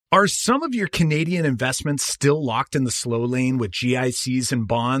Are some of your Canadian investments still locked in the slow lane with GICs and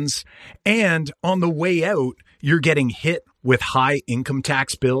bonds? And on the way out, you're getting hit with high income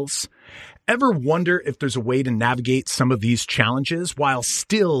tax bills? Ever wonder if there's a way to navigate some of these challenges while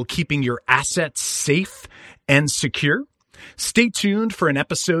still keeping your assets safe and secure? Stay tuned for an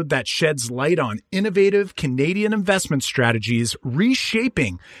episode that sheds light on innovative Canadian investment strategies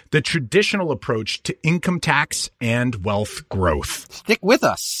reshaping the traditional approach to income tax and wealth growth. Stick with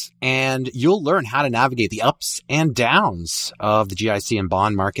us, and you'll learn how to navigate the ups and downs of the GIC and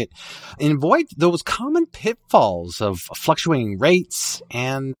bond market and avoid those common pitfalls of fluctuating rates,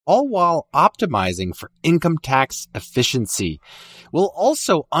 and all while optimizing for income tax efficiency. We'll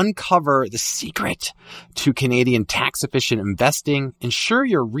also uncover the secret to Canadian tax-efficient investing, ensure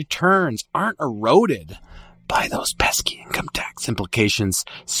your returns aren't eroded by those pesky income tax implications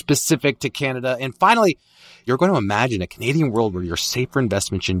specific to Canada. And finally, you're going to imagine a Canadian world where your safer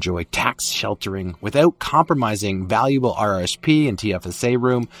investments enjoy tax sheltering without compromising valuable RRSP and TFSA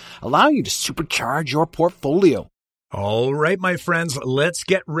room, allowing you to supercharge your portfolio. All right, my friends, let's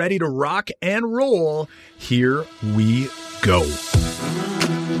get ready to rock and roll. Here we go.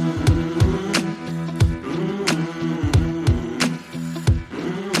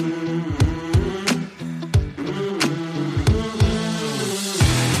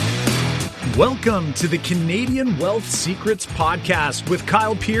 Welcome to the Canadian Wealth Secrets Podcast with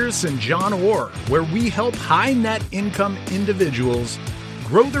Kyle Pierce and John Orr, where we help high net income individuals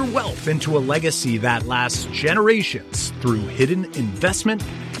grow their wealth into a legacy that lasts generations through hidden investment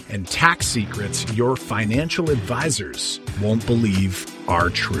and tax secrets your financial advisors won't believe are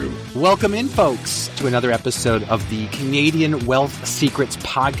true. Welcome in, folks, to another episode of the Canadian Wealth Secrets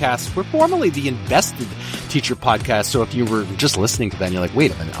Podcast. We're formerly the Invested Teacher Podcast. So if you were just listening to that and you're like,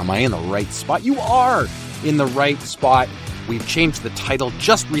 wait a minute, am I in the right spot? You are in the right spot. We've changed the title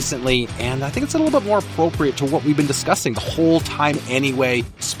just recently, and I think it's a little bit more appropriate to what we've been discussing the whole time anyway.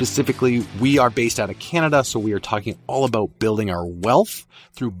 Specifically, we are based out of Canada, so we are talking all about building our wealth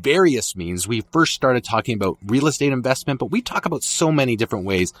through various means. We first started talking about real estate investment, but we talk about so many different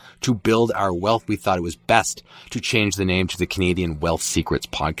ways to build our wealth. We thought it was best to change the name to the Canadian Wealth Secrets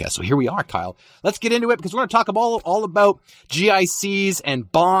Podcast. So here we are, Kyle. Let's get into it because we're going to talk all about GICs and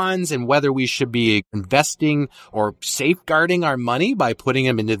bonds and whether we should be investing or safeguarding our money by putting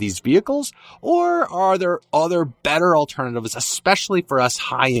them into these vehicles, or are there other better alternatives, especially for us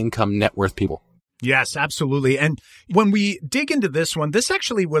high income net worth people? Yes, absolutely. And when we dig into this one, this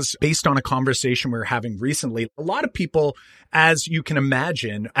actually was based on a conversation we were having recently. A lot of people, as you can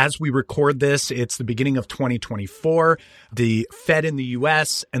imagine, as we record this, it's the beginning of 2024. The Fed in the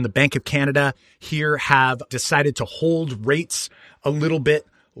US and the Bank of Canada here have decided to hold rates a little bit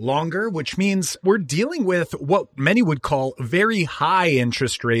longer, which means we're dealing with what many would call very high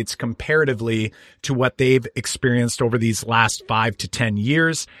interest rates comparatively to what they've experienced over these last 5 to 10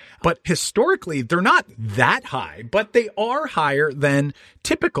 years. But historically, they're not that high, but they are higher than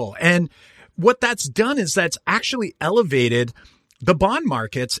typical. And what that's done is that's actually elevated the bond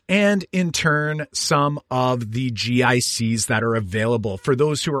markets and in turn, some of the GICs that are available. For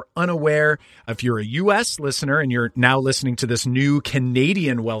those who are unaware, if you're a US listener and you're now listening to this new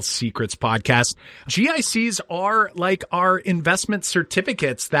Canadian Wealth Secrets podcast, GICs are like our investment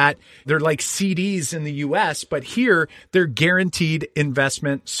certificates that they're like CDs in the US, but here they're guaranteed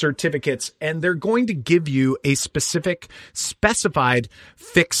investment certificates, and they're going to give you a specified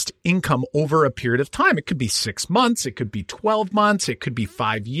fixed income over a period of time. It could be 6 months. It could be 12 months. It could be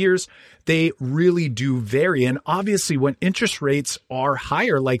 5 years. They really do vary. And obviously, when interest rates are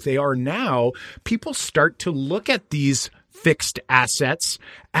higher like they are now, people start to look at these fixed assets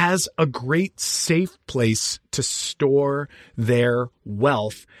as a great safe place to store their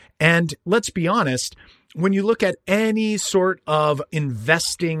wealth. And let's be honest, when you look at any sort of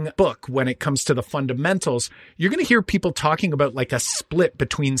investing book, when it comes to the fundamentals, you're going to hear people talking about like a split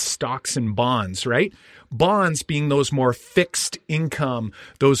between stocks and bonds, right? Bonds being those more fixed income,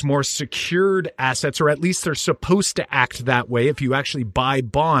 those more secured assets, or at least they're supposed to act that way. If you actually buy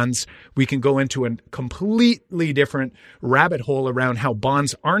bonds, we can go into a completely different rabbit hole around how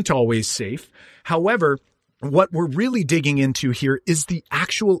bonds aren't always safe. However, what we're really digging into here is the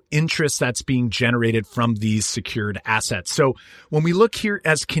actual interest that's being generated from these secured assets. So when we look here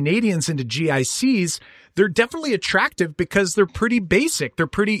as Canadians into GICs, they're definitely attractive because they're pretty basic. They're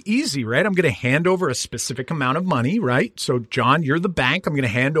pretty easy, right? I'm going to hand over a specific amount of money, right? So John, you're the bank. I'm going to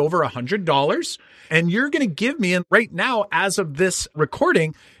hand over $100 and you're going to give me, and right now, as of this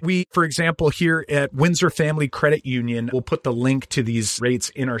recording, we, for example, here at Windsor Family Credit Union, we'll put the link to these rates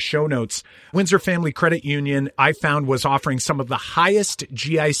in our show notes. Windsor Family Credit Union, I found, was offering some of the highest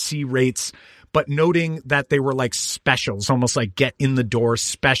GIC rates, but noting that they were like specials, almost like get in the door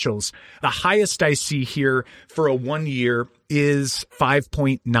specials. The highest I see here for a 1 year is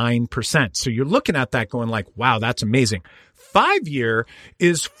 5.9%. So you're looking at that going like, wow, that's amazing. 5 year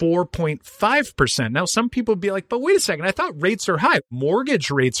is 4.5%. Now, some people would be like, but wait a second, I thought rates are high.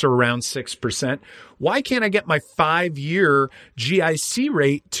 Mortgage rates are around 6%. Why can't I get my 5 year GIC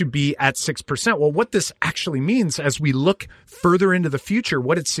rate to be at 6%? Well, what this actually means as we look further into the future,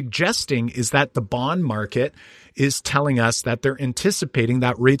 what it's suggesting is that the bond market is telling us that they're anticipating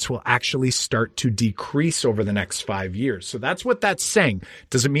that rates will actually start to decrease over the next 5 years. So that's what that's saying.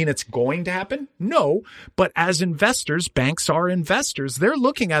 Does it mean it's going to happen? No. But as investors, banks are investors, they're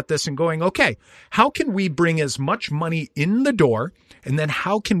looking at this and going, okay, how can we bring as much money in the door? And then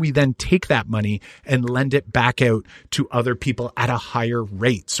how can we then take that money and lend it back out to other people at a higher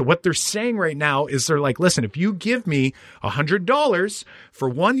rate? So what they're saying right now is they're like, listen, if you give me $100 for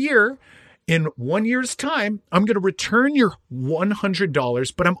 1 year, in 1 year's time, I'm going to return your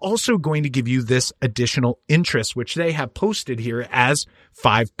 $100, but I'm also going to give you this additional interest, which they have posted here as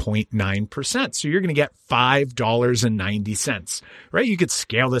 5.9%. So you're going to get $5.90, right? You could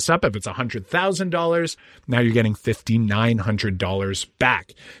scale this up if it's $100,000. Now you're getting $5,900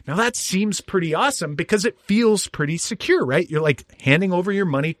 back. Now that seems pretty awesome because it feels pretty secure, right? You're like handing over your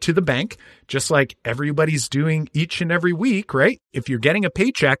money to the bank, just like everybody's doing each and every week, right? If you're getting a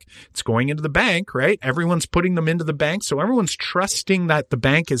paycheck, it's going into the bank, right? Everyone's putting them into the bank. So everyone's trusting that the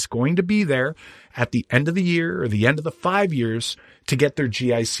bank is going to be there at the end of the year or the end of the 5 years to get their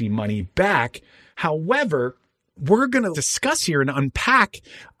GIC money back. However, we're going to discuss here and unpack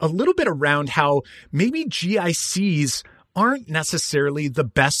a little bit around how maybe GICs aren't necessarily the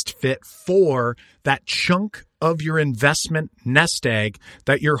best fit for that chunk of your investment nest egg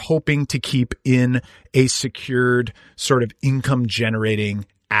that you're hoping to keep in a secured sort of income generating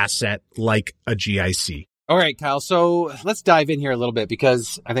asset like a GIC. All right, Kyle. So let's dive in here a little bit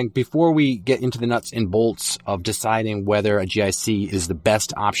because I think before we get into the nuts and bolts of deciding whether a GIC is the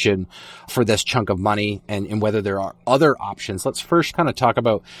best option for this chunk of money and whether there are other options, let's first kind of talk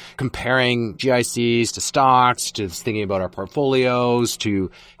about comparing GICs to stocks, to thinking about our portfolios,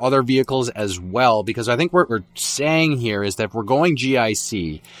 to other vehicles as well. Because I think what we're saying here is that if we're going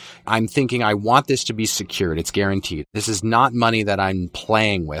GIC, I'm thinking I want this to be secured. It's guaranteed. This is not money that I'm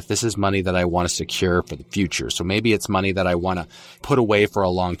playing with. This is money that I want to secure for the future. So maybe it's money that I want to put away for a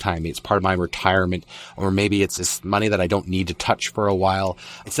long time. Maybe it's part of my retirement, or maybe it's this money that I don't need to touch for a while.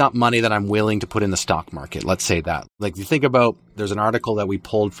 It's not money that I'm willing to put in the stock market. Let's say that. Like you think about, there's an article that we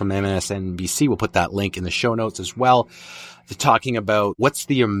pulled from MSNBC. We'll put that link in the show notes as well. They're talking about what's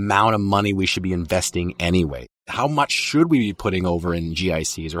the amount of money we should be investing anyway. How much should we be putting over in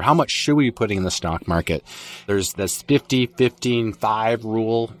GICs, or how much should we be putting in the stock market? There's this 50-15-5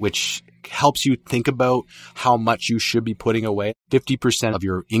 rule, which helps you think about how much you should be putting away. 50% of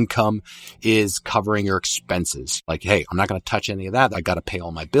your income is covering your expenses. Like, hey, I'm not going to touch any of that. I got to pay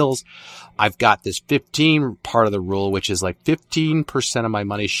all my bills. I've got this 15 part of the rule, which is like 15% of my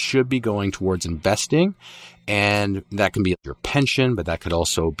money should be going towards investing. And that can be your pension, but that could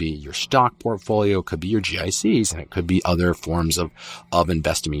also be your stock portfolio. It could be your GICs, and it could be other forms of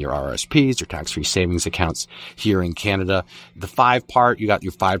investing, your RSPs, your tax-free savings accounts here in Canada. The 5 part, you got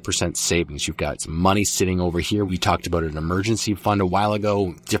your 5% savings. You've got some money sitting over here. We talked about an emergency fund a while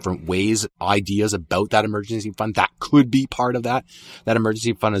ago, different ways, ideas about that emergency fund. That could be part of that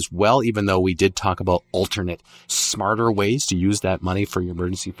emergency fund as well, even though we did talk about alternate, smarter ways to use that money for your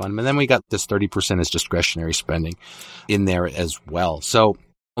emergency fund. And then we got this 30% as discretionary spending in there as well. So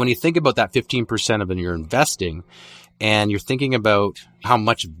when you think about that 15% of your investing, and you're thinking about how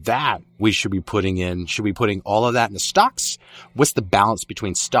much of that we should be putting in, should we be putting all of that into stocks? What's the balance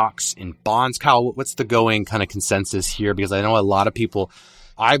between stocks and bonds? Kyle, what's the going kind of consensus here? Because I know a lot of people,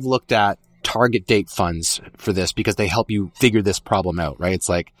 I've looked at target date funds for this because they help you figure this problem out, right? It's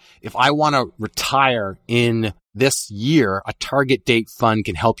like, if I want to retire in this year, a target date fund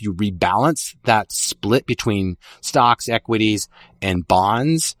can help you rebalance that split between stocks, equities, and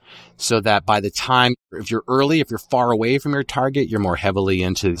bonds so that by the time, if you're far away from your target, you're more heavily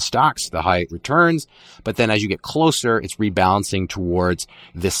into the stocks, the high returns. But then as you get closer, it's rebalancing towards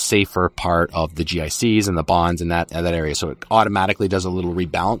this safer part of the GICs and the bonds and that area. So it automatically does a little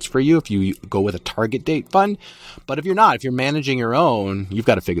rebalance for you if you go with a target date fund. But if you're not, if you're managing your own, you've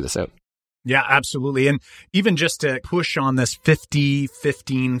got to figure this out. Yeah, absolutely. And even just to push on this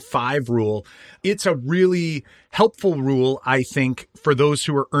 50-15-5 rule, it's a really helpful rule, I think, for those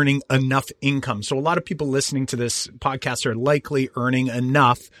who are earning enough income. So a lot of people listening to this podcast are likely earning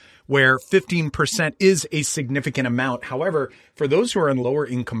enough where 15% is a significant amount. However, for those who are in lower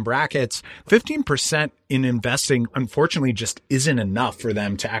income brackets, 15% in investing, unfortunately, just isn't enough for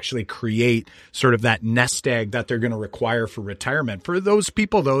them to actually create sort of that nest egg that they're going to require for retirement. For those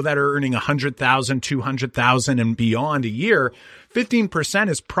people, though, that are earning $100,000, $200,000 and beyond a year, 15%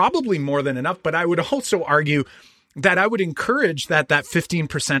 is probably more than enough. But I would also argue that I would encourage that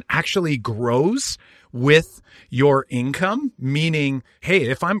 15% actually grows with your income, meaning, hey,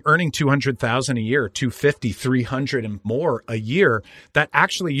 if I'm earning $200,000 a year, $250,000, $300,000 and more a year, that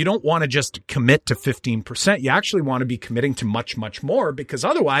actually you don't want to just commit to 15%. You actually want to be committing to much, much more, because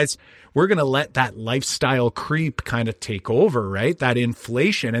otherwise we're going to let that lifestyle creep kind of take over, right? That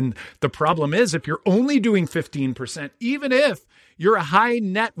inflation. And the problem is if you're only doing 15%, even if you're a high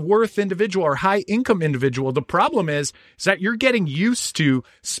net worth individual or high income individual, the problem is that you're getting used to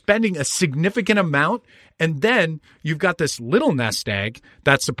spending a significant amount, and then you've got this little nest egg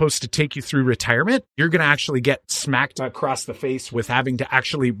that's supposed to take you through retirement. You're going to actually get smacked across the face with having to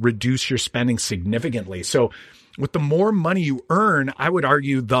actually reduce your spending significantly. So with the more money you earn, I would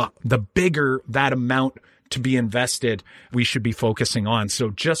argue the bigger that amount to be invested, we should be focusing on. So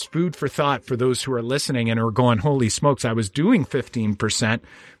just food for thought for those who are listening and are going, holy smokes, I was doing 15%,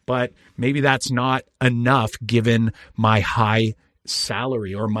 but maybe that's not enough given my high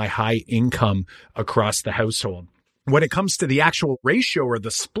salary or my high income across the household. When it comes to the actual ratio or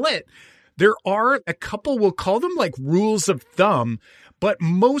the split, there are a couple, we'll call them like rules of thumb. But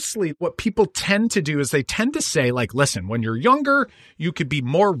mostly what people tend to do is they tend to say, like, listen, when you're younger, you could be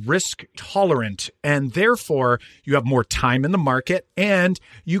more risk tolerant and therefore you have more time in the market and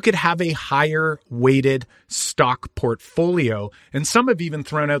you could have a higher weighted stock portfolio. And some have even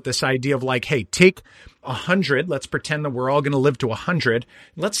thrown out this idea of like, hey, take 100. Let's pretend that we're all going to live to 100.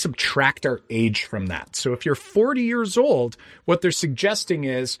 Let's subtract our age from that. So if you're 40 years old, what they're suggesting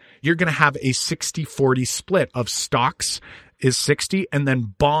is you're going to have a 60-40 split of stocks is 60, and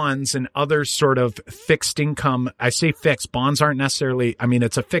then bonds and other sort of fixed income. I say fixed, bonds aren't necessarily,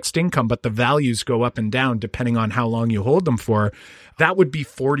 it's a fixed income, but the values go up and down depending on how long you hold them for. That would be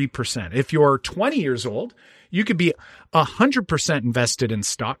 40%. If you're 20 years old, you could be 100% invested in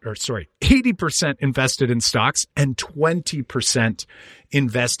 80% invested in stocks and 20%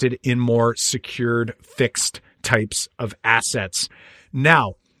 invested in more secured fixed types of assets.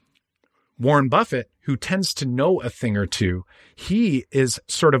 Now, Warren Buffett, who tends to know a thing or two, he is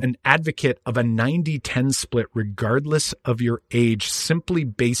sort of an advocate of a 90-10 split regardless of your age, simply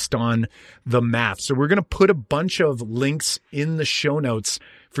based on the math. So we're going to put a bunch of links in the show notes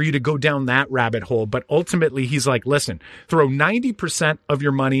for you to go down that rabbit hole. But ultimately, he's like, listen, throw 90% of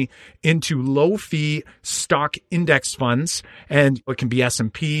your money into low-fee stock index funds. And it can be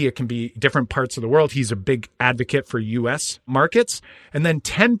S&P, it can be different parts of the world. He's a big advocate for U.S. markets. And then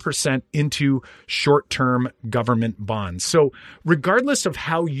 10% into short-term government bonds. So regardless of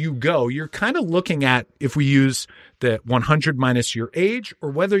how you go, you're kind of looking at, if we use the 100 minus your age,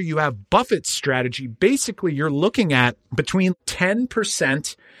 or whether you have Buffett's strategy, basically you're looking at between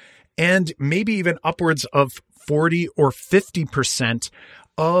 10% and maybe even upwards of 40 or 50%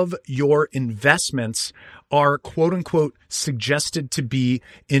 of your investments are quote unquote suggested to be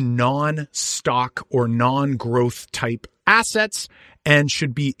in non-stock or non-growth type assets, and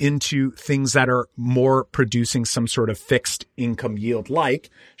should be into things that are more producing some sort of fixed income yield,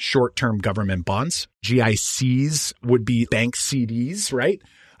 like short-term government bonds. GICs would be bank CDs, right?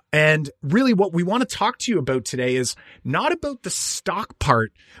 And really what we want to talk to you about today is not about the stock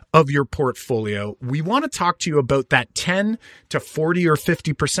part of your portfolio. We want to talk to you about that 10 to 40 or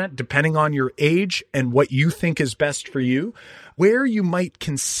 50%, depending on your age and what you think is best for you, where you might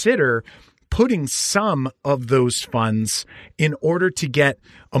consider putting some of those funds in order to get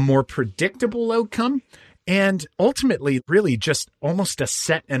a more predictable outcome And ultimately, really just almost a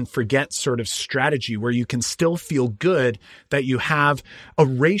set and forget sort of strategy where you can still feel good that you have a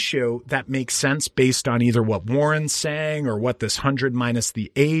ratio that makes sense based on either what Warren's saying or what this 100 minus the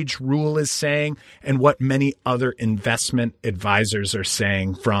age rule is saying and what many other investment advisors are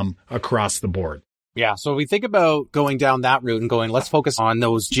saying from across the board. Yeah. So we think about going down that route and going, let's focus on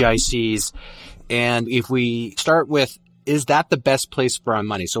those GICs. And if we start with, is that the best place for our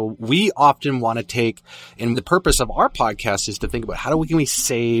money? So we often want to take, and the purpose of our podcast is to think about can we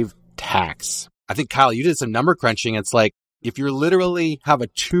save tax? I think, Kyle, you did some number crunching. It's like, if you literally have a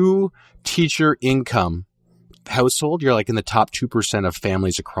 2-teacher income household, you're like in the top 2% of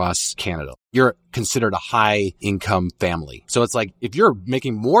families across Canada. You're considered a high income family. So it's like, if you're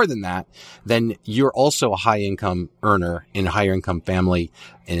making more than that, then you're also a high income earner in a higher income family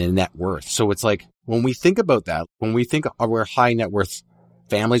and a net worth. So it's like, when we think about that, when we think we're high net worth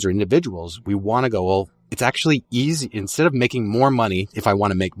families or individuals, we want to go, well, it's actually easy. Instead of making more money, if I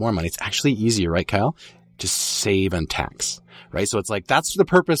want to make more money, it's actually easier, right, Kyle? To save on tax, right? So it's like, that's the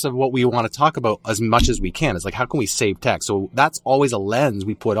purpose of what we want to talk about as much as we can. It's like, how can we save tax? So that's always a lens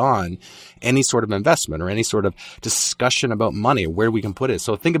we put on any sort of investment or any sort of discussion about money, where we can put it.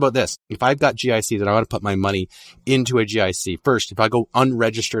 So think about this. If I've got GICs and I want to put my money into a GIC, first, if I go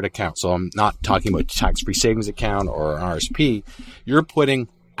unregistered account, so I'm not talking about tax-free savings account or an RSP, you're putting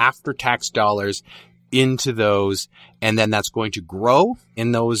after-tax dollars into those, and then that's going to grow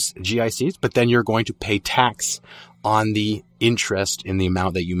in those GICs, but then you're going to pay tax on the interest in the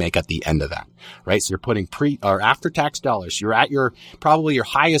amount that you make at the end of that, right? So you're putting or after tax dollars. You're at probably your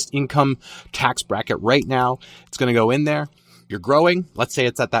highest income tax bracket right now. It's going to go in there. You're growing. Let's say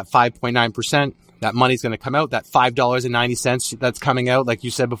it's at that 5.9%. That money's going to come out. That $5.90 that's coming out, like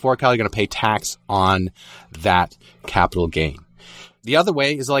you said before, Kyle, you're going to pay tax on that capital gain. The other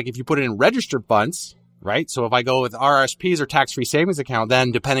way is like if you put it in registered funds, right? So if I go with RRSPs or tax-free savings account,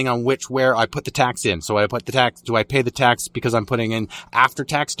 then depending on where I put the tax in. So do I pay the tax because I'm putting in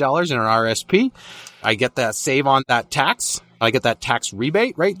after-tax dollars in an RRSP? I get that save on that tax. I get that tax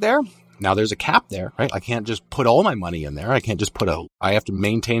rebate right there. Now there's a cap there, right? I can't just put all my money in there. I can't just I have to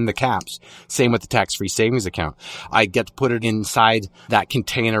maintain the caps. Same with the tax-free savings account. I get to put it inside that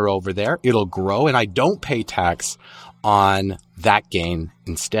container over there. It'll grow and I don't pay tax on that gain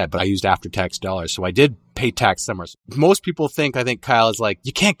instead, but I used after-tax dollars. So I did pay tax somewhere. Most people I think Kyle is like,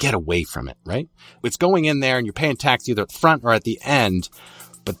 you can't get away from it, right? It's going in there and you're paying tax either at the front or at the end,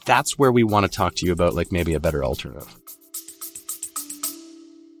 but that's where we want to talk to you about like maybe a better alternative.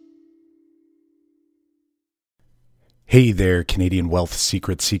 Hey there, Canadian Wealth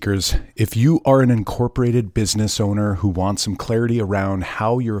Secret Seekers. If you are an incorporated business owner who wants some clarity around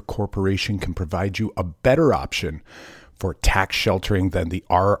how your corporation can provide you a better option for tax sheltering than the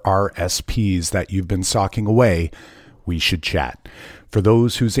RRSPs that you've been socking away, we should chat. For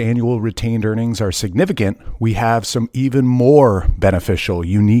those whose annual retained earnings are significant, we have some even more beneficial,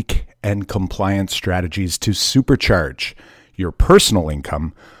 unique, and compliant strategies to supercharge your personal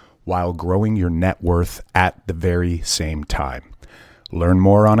income while growing your net worth at the very same time. Learn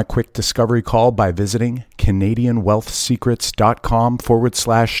more on a quick discovery call by visiting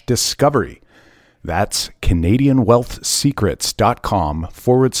CanadianWealthSecrets.com/discovery. That's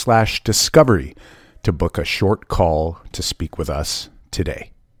CanadianWealthSecrets.com/discovery to book a short call to speak with us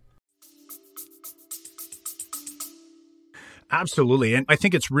today. Absolutely. And I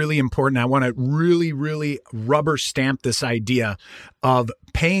think it's really important. I want to really, really rubber stamp this idea of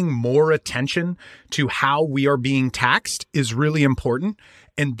paying more attention to how we are being taxed is really important.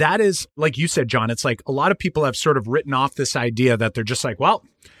 And that is, like you said, John, it's like a lot of people have sort of written off this idea that they're just like, well,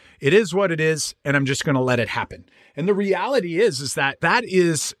 it is what it is, and I'm just going to let it happen. And the reality is that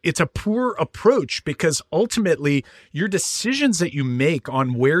it's a poor approach, because ultimately your decisions that you make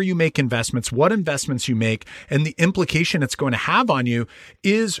on where you make investments, what investments you make, and the implication it's going to have on you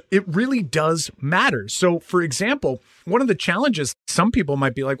it really does matter. So for example, one of the challenges, some people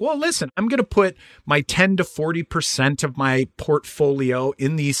might be like, well, listen, I'm going to put my 10 to 40% of my portfolio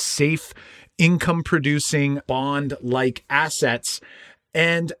in these safe income producing bond-like assets,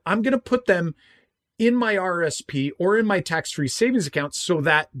 and I'm going to put them in my RSP or in my tax-free savings account so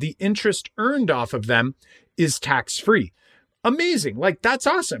that the interest earned off of them is tax-free. amazing. Like, that's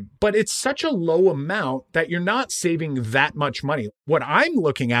awesome. But it's such a low amount that you're not saving that much money. What I'm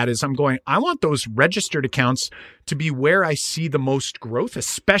looking at is I want those registered accounts to be where I see the most growth,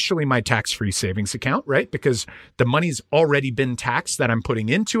 especially my tax-free savings account, right? Because the money's already been taxed that I'm putting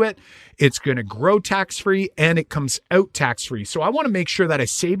into it. It's going to grow tax-free and it comes out tax-free. So I want to make sure that I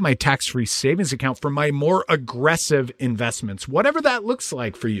save my tax-free savings account for my more aggressive investments, whatever that looks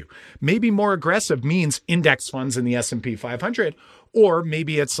like for you. Maybe more aggressive means index funds in the S&P 500, or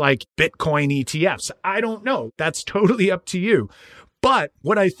maybe it's like Bitcoin ETFs. I don't know. That's totally up to you. But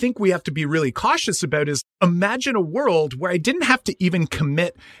what I think we have to be really cautious about is imagine a world where I didn't have to even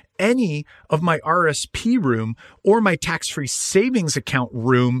commit any of my RSP room or my tax-free savings account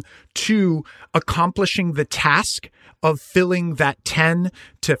room to accomplishing the task of filling that 10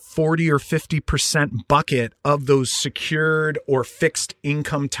 to 40 or 50% bucket of those secured or fixed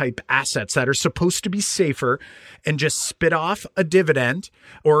income type assets that are supposed to be safer and just spit off a dividend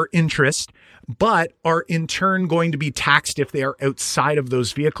or interest, but are in turn going to be taxed if they are outside of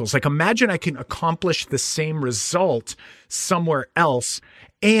those vehicles. Like, imagine I can accomplish the same result somewhere else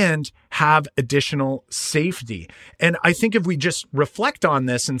and have additional safety. And I think if we just reflect on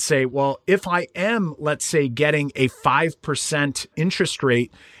this and say, well, if I am, let's say, getting a 5% interest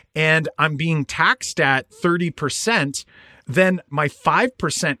rate and I'm being taxed at 30%, then my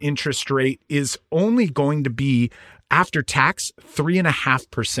 5% interest rate is only going to be after tax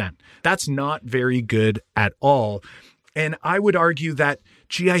 3.5%. That's not very good at all. And I would argue that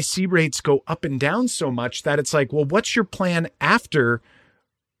GIC rates go up and down so much that it's like, well, what's your plan after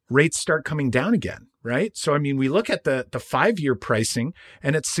rates start coming down again, right? So, I mean, we look at the 5-year pricing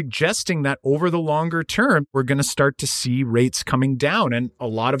and it's suggesting that over the longer term, we're going to start to see rates coming down. And a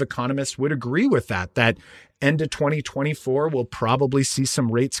lot of economists would agree with that end of 2024, we'll probably see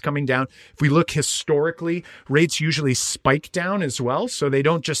some rates coming down. If we look historically, rates usually spike down as well. So they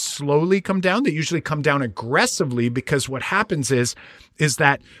don't just slowly come down. They usually come down aggressively because what happens is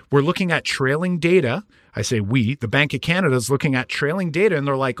that we're looking at trailing data. I say we, the Bank of Canada is looking at trailing data and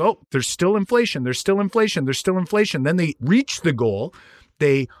they're like, oh, there's still inflation. There's still inflation. There's still inflation. Then they reach the goal.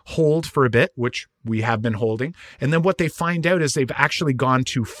 They hold for a bit, which we have been holding. And then what they find out is they've actually gone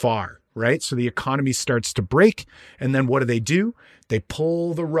too far. Right? So the economy starts to break. And then what do? They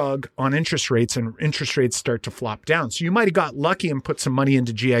pull the rug on interest rates and interest rates start to flop down. So you might have got lucky and put some money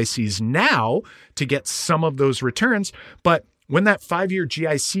into GICs now to get some of those returns. But when that 5-year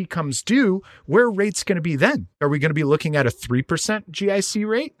GIC comes due, where are rates going to be then? Are we going to be looking at a 3% GIC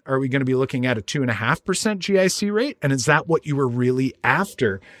rate? Are we going to be looking at a 2.5% GIC rate? And is that what you were really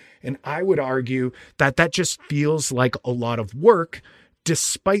after? And I would argue that that just feels like a lot of work,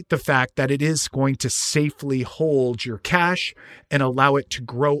 despite the fact that it is going to safely hold your cash and allow it to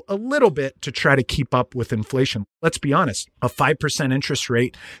grow a little bit to try to keep up with inflation. Let's be honest, a 5% interest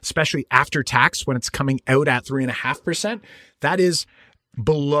rate, especially after tax when it's coming out at 3.5%, that is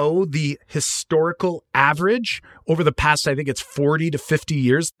below the historical average over the past, I think it's 40 to 50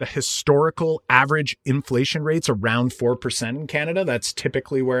 years. The historical average inflation rate's around 4% in Canada. That's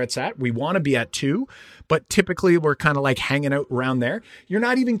typically where it's at. We want to be at 2, but typically we're kind of like hanging out around there. You're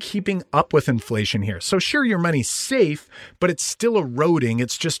not even keeping up with inflation here. So sure, your money's safe, but it's still eroding.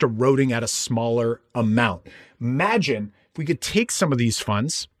 It's just eroding at a smaller amount. Imagine if we could take some of these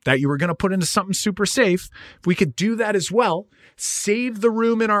funds that you were going to put into something super safe, if we could do that as well, save the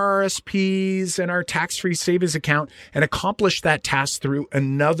room in our RSPs and our tax-free savings account and accomplish that task through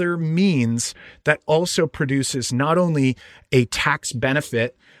another means that also produces not only a tax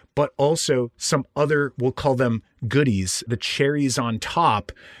benefit, but also some other, we'll call them goodies, the cherries on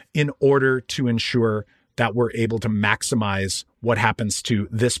top, in order to ensure that we're able to maximize what happens to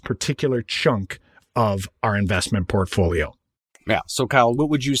this particular chunk of our investment portfolio. Yeah. So Kyle, what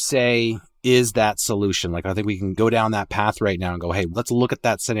would you say is that solution? Like, I think we can go down that path right now and go, hey, let's look at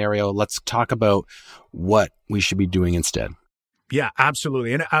that scenario. Let's talk about what we should be doing instead. Yeah,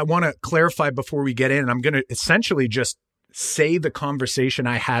 absolutely. And I want to clarify before we get in, I'm going to essentially just say the conversation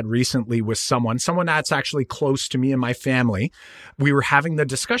I had recently with someone that's actually close to me and my family. We were having the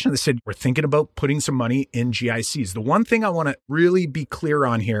discussion. They said, we're thinking about putting some money in GICs. The one thing I want to really be clear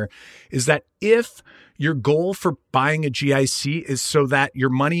on here is that if your goal for buying a GIC is so that your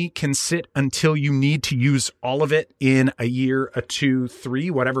money can sit until you need to use all of it in a year, a 2,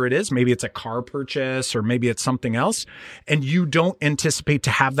 3, whatever it is. Maybe it's a car purchase or maybe it's something else. And you don't anticipate to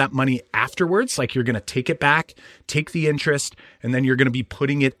have that money afterwards. Like, you're going to take it back, take the interest, and then you're going to be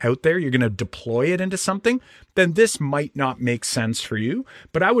putting it out there. You're going to deploy it into something. Then this might not make sense for you.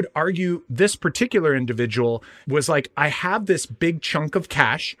 But I would argue this particular individual was like, I have this big chunk of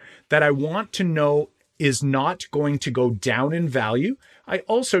cash that I want to know is not going to go down in value. I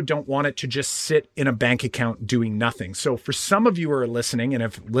also don't want it to just sit in a bank account doing nothing. So for some of you who are listening and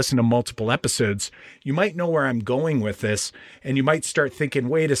have listened to multiple episodes, you might know where I'm going with this, and you might start thinking,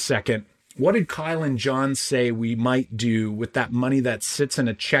 wait a second, what did Kyle and John say we might do with that money that sits in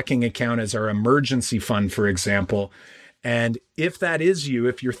a checking account as our emergency fund, for example? And if that is you,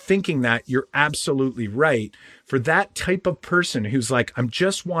 if you're thinking that, you're absolutely right. For that type of person who's like, I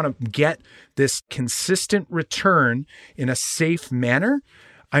just want to get this consistent return in a safe manner,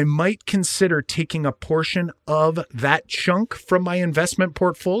 I might consider taking a portion of that chunk from my investment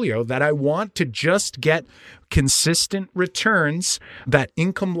portfolio that I want to just get consistent returns, that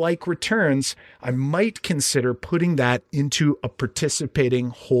income-like returns. I might consider putting that into a participating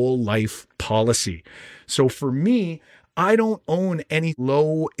whole life policy. So for me, I don't own any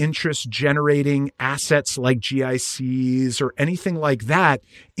low interest generating assets like GICs or anything like that.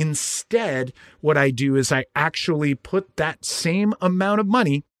 Instead, what I do is I actually put that same amount of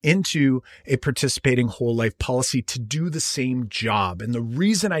money into a participating whole life policy to do the same job. And the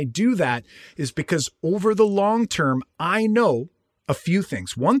reason I do that is because over the long term, I know a few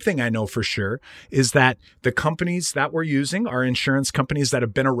things. One thing I know for sure is that the companies that we're using are insurance companies that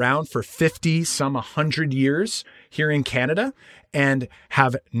have been around for 50, some 100 years here in Canada and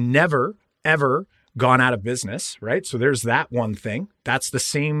have never, ever gone out of business, right? So there's that one thing. That's the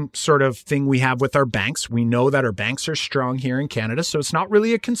same sort of thing we have with our banks. We know that our banks are strong here in Canada, so it's not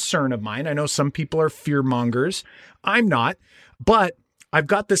really a concern of mine. I know some people are fear mongers. I'm not, but I've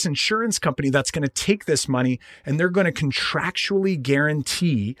got this insurance company that's going to take this money and they're going to contractually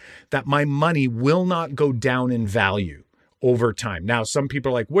guarantee that my money will not go down in value over time. Now, some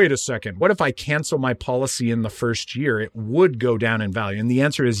people are like, wait a second, what if I cancel my policy in the first year? It would go down in value. And the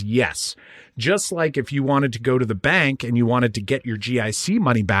answer is yes. Just like if you wanted to go to the bank and you wanted to get your GIC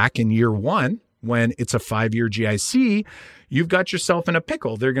money back in year one, when it's a 5-year GIC, you've got yourself in a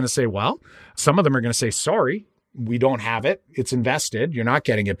pickle. They're going to say, well, some of them are going to say, sorry, we don't have it. It's invested. You're not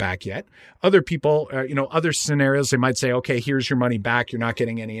getting it back yet. Other people, other scenarios, they might say, okay, here's your money back. You're not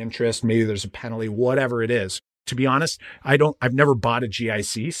getting any interest. Maybe there's a penalty, whatever it is. To be honest, I've never bought a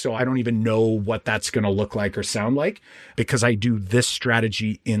GIC, so I don't even know what that's going to look like or sound like because I do this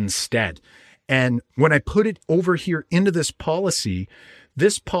strategy instead. And when I put it over here into this policy,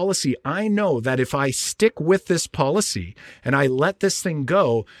 I know that if I stick with this policy and I let this thing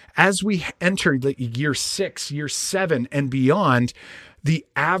go, as we enter the year 6, year 7 and beyond, the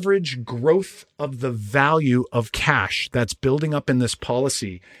average growth of the value of cash that's building up in this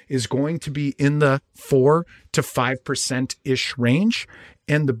policy is going to be in the 4 to 5%-ish range.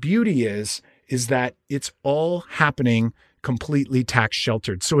 And the beauty is that it's all happening completely tax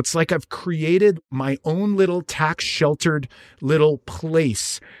sheltered. So it's like I've created my own little tax sheltered little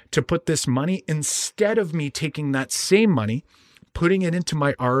place to put this money instead of me taking that same money, putting it into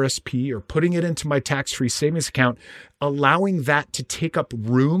my RSP or putting it into my tax-free savings account, allowing that to take up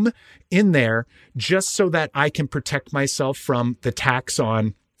room in there just so that I can protect myself from the tax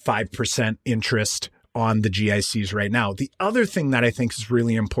on 5% interest on the GICs right now. The other thing that I think is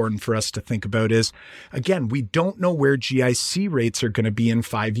really important for us to think about is, again, we don't know where GIC rates are going to be in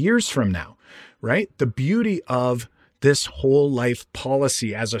 5 years from now, right? The beauty of this whole life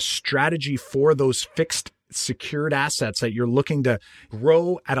policy as a strategy for those fixed secured assets that you're looking to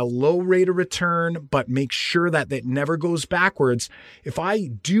grow at a low rate of return, but make sure that it never goes backwards. If I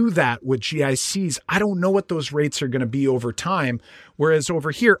do that with GICs, I don't know what those rates are going to be over time. Whereas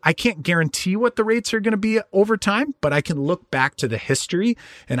over here, I can't guarantee what the rates are going to be over time, but I can look back to the history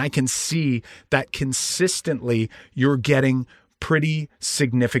and I can see that consistently you're getting pretty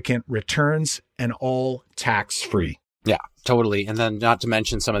significant returns and all tax-free. Yeah, totally. And then not to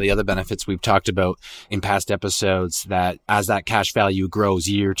mention some of the other benefits we've talked about in past episodes, that as that cash value grows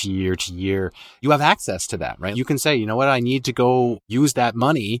year to year to year, you have access to that, right? You can say, you know what, I need to go use that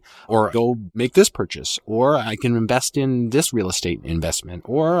money or go make this purchase, or I can invest in this real estate investment,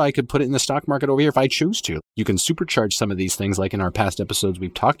 or I could put it in the stock market over here if I choose to. You can supercharge some of these things like in our past episodes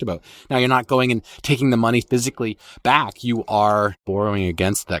we've talked about. Now, you're not going and taking the money physically back. You are borrowing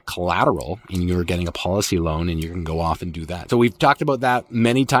against that collateral and you're getting a policy loan and you can go off and do that. So we've talked about that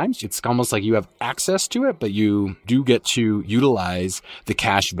many times. It's almost like you have access to it, but you do get to utilize the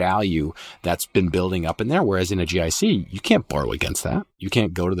cash value that's been building up in there. Whereas in a GIC, you can't borrow against that. You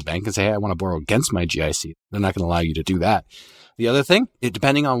can't go to the bank and say, hey, I want to borrow against my GIC. They're not going to allow you to do that. The other thing,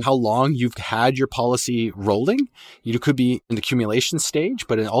 depending on how long you've had your policy rolling, you could be in the accumulation stage,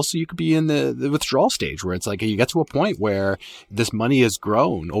 but also you could be in the withdrawal stage where it's like you get to a point where this money has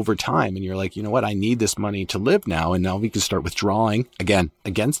grown over time and you're like, you know what, I need this money to live now. And now we can start withdrawing again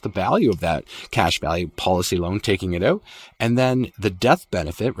against the value of that cash value policy loan, taking it out. And then the death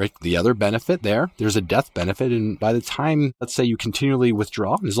benefit, right? The other benefit there's a death benefit. And by the time, let's say you continually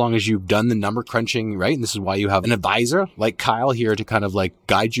withdraw, as long as you've done the number crunching, right? And this is why you have an advisor like Kyle here to kind of like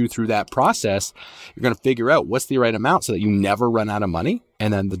guide you through that process. You're going to figure out what's the right amount so that you never run out of money.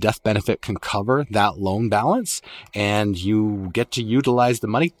 And then the death benefit can cover that loan balance and you get to utilize the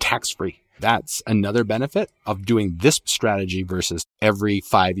money tax-free. That's another benefit of doing this strategy versus every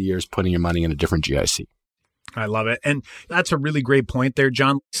 5 years putting your money in a different GIC. I love it. And that's a really great point there,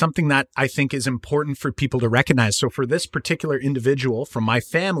 John. Something that I think is important for people to recognize. So for this particular individual from my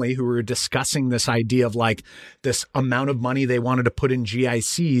family who were discussing this idea of like this amount of money they wanted to put in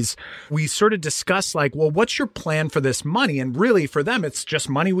GICs, we sort of discussed like, well, what's your plan for this money? And really for them, it's just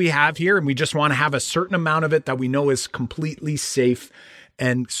money we have here. And we just want to have a certain amount of it that we know is completely safe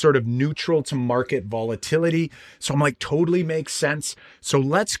and sort of neutral to market volatility. So I'm like, totally makes sense. So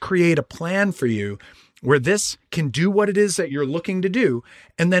let's create a plan for you where this can do what it is that you're looking to do.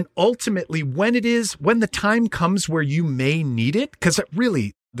 And then ultimately, when the time comes where you may need it, because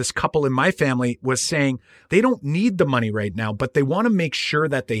really, this couple in my family was saying they don't need the money right now, but they want to make sure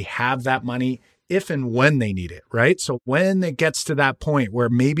that they have that money if and when they need it, right? So when it gets to that point where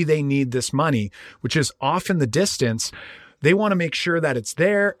maybe they need this money, which is off in the distance, they want to make sure that it's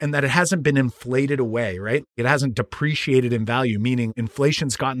there and that it hasn't been inflated away, right? It hasn't depreciated in value, meaning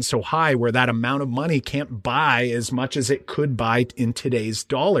inflation's gotten so high where that amount of money can't buy as much as it could buy in today's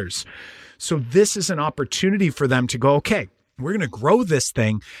dollars. So this is an opportunity for them to go, okay, we're going to grow this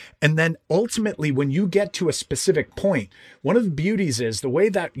thing. And then ultimately, when you get to a specific point, one of the beauties is the way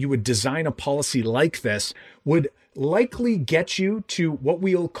that you would design a policy like this would likely get you to what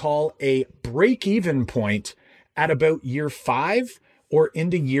we'll call a break-even point at about year 5 or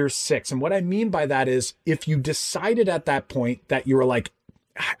into year 6. And what I mean by that is if you decided at that point that you were like,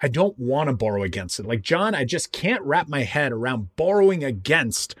 I don't want to borrow against it. Like, John, I just can't wrap my head around borrowing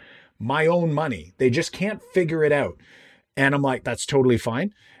against my own money. They just can't figure it out. And I'm like, that's totally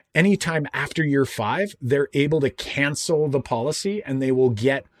fine. Anytime after year 5, they're able to cancel the policy and they will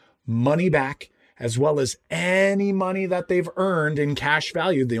get money back as well as any money that they've earned in cash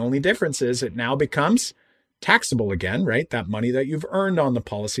value. The only difference is it now becomes taxable again, right? That money that you've earned on the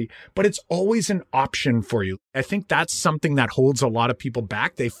policy, but it's always an option for you. I think that's something that holds a lot of people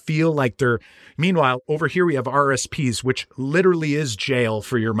back. They feel like meanwhile, over here we have RSPs, which literally is jail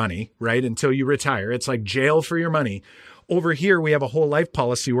for your money, right? Until you retire. It's like jail for your money. Over here, we have a whole life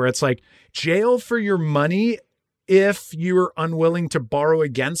policy where it's like jail for your money if you're unwilling to borrow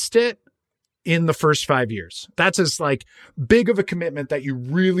against it in the first 5 years. That's as like big of a commitment that you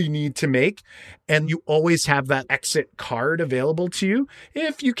really need to make. And you always have that exit card available to you.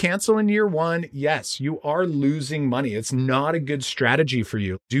 If you cancel in year 1, yes, you are losing money. It's not a good strategy for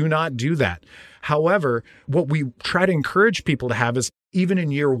you. Do not do that. However, what we try to encourage people to have is even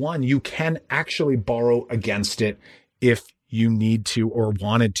in year 1, you can actually borrow against it if you need to or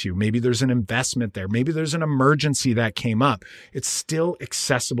wanted to. Maybe there's an investment there. Maybe there's an emergency that came up. It's still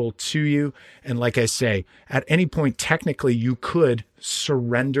accessible to you. And like I say, at any point, technically, you could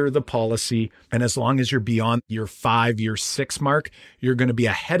surrender the policy. And as long as you're beyond your 5, year 6 mark, you're going to be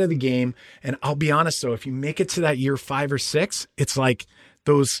ahead of the game. And I'll be honest, though, if you make it to that year 5 or 6, it's like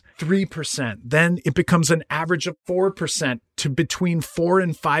those 3%, then it becomes an average of 4% to between 4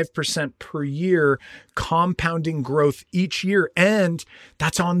 and 5% per year, compounding growth each year. And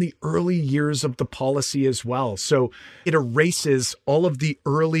that's on the early years of the policy as well. So it erases all of the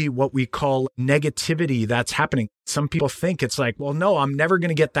early, what we call negativity that's happening. Some people think it's like, well, no, I'm never going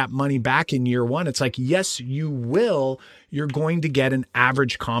to get that money back in year 1. It's like, yes, you will. You're going to get an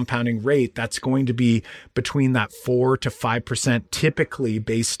average compounding rate that's going to be between that 4 to 5% typically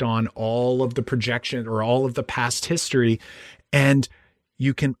based on all of the projection or all of the past history. And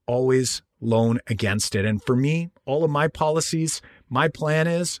you can always loan against it. And for me, all of my policies, my plan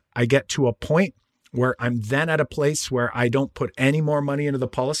is I get to a point where I'm then at a place where I don't put any more money into the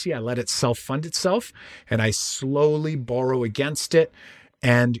policy. I let it self-fund itself and I slowly borrow against it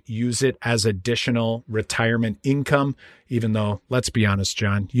and use it as additional retirement income. Even though, let's be honest,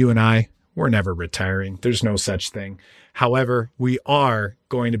 John, you and I, we're never retiring. There's no such thing. However, we are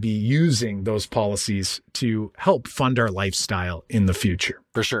going to be using those policies to help fund our lifestyle in the future.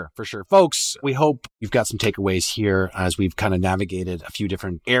 For sure. For sure. Folks, we hope you've got some takeaways here as we've kind of navigated a few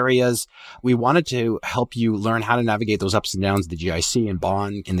different areas. We wanted to help you learn how to navigate those ups and downs of the GIC and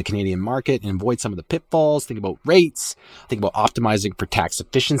bond in the Canadian market and avoid some of the pitfalls. Think about rates, think about optimizing for tax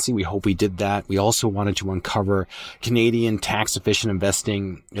efficiency. We hope we did that. We also wanted to uncover Canadian tax efficient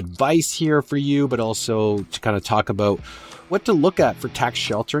investing advice here for you, but also to kind of talk about what to look at for tax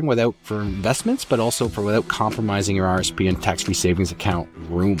sheltering for investments, but also without compromising your RSP and tax-free savings account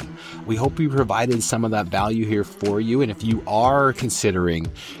room. We hope we provided some of that value here for you. And if you are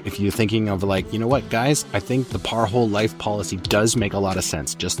considering, if you're thinking of like, you know what, guys, I think the Par Whole Life policy does make a lot of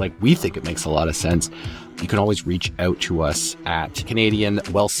sense, just like we think it makes a lot of sense. You can always reach out to us at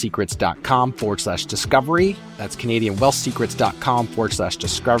CanadianWealthSecrets.com/discovery. That's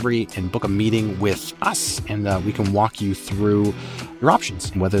CanadianWealthSecrets.com/discovery and book a meeting with us. And we can walk you through your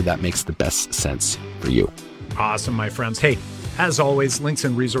options and whether that makes the best sense for you. Awesome, my friends. Hey, as always, links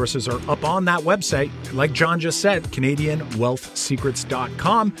and resources are up on that website. Like John just said,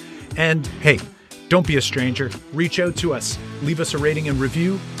 CanadianWealthSecrets.com. And hey, don't be a stranger. Reach out to us. Leave us a rating and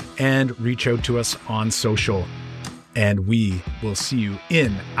review. And reach out to us on social. And we will see you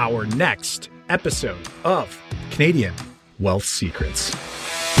in our next episode of Canadian Wealth Secrets.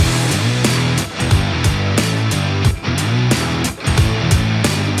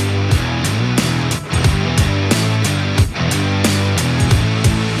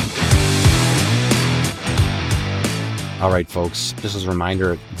 All right, folks, just as a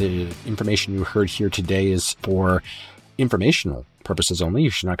reminder, the information you heard here today is for informational purposes only.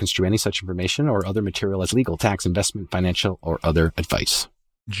 You should not construe any such information or other material as legal, tax, investment, financial, or other advice.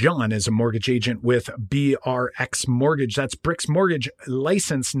 John is a mortgage agent with BRX Mortgage. That's Bricks Mortgage,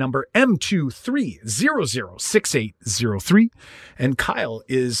 license number M23006803. And Kyle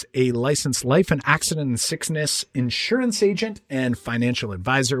is a licensed life and accident and sickness insurance agent and financial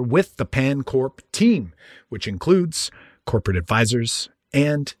advisor with the Pan Corp team, which includes corporate advisors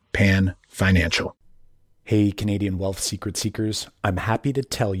and Pan Financial. Hey, Canadian Wealth Secret Seekers, I'm happy to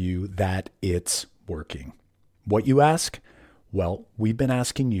tell you that it's working. What, you ask? Well, we've been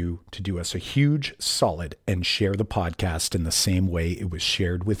asking you to do us a huge solid and share the podcast in the same way it was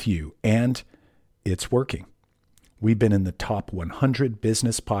shared with you, and it's working. We've been in the top 100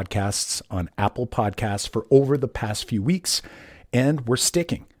 business podcasts on Apple Podcasts for over the past few weeks, and we're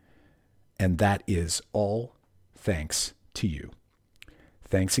sticking. And that is all thanks to you.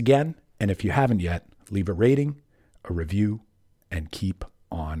 Thanks again, and if you haven't yet, leave a rating, a review, and keep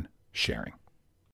on sharing.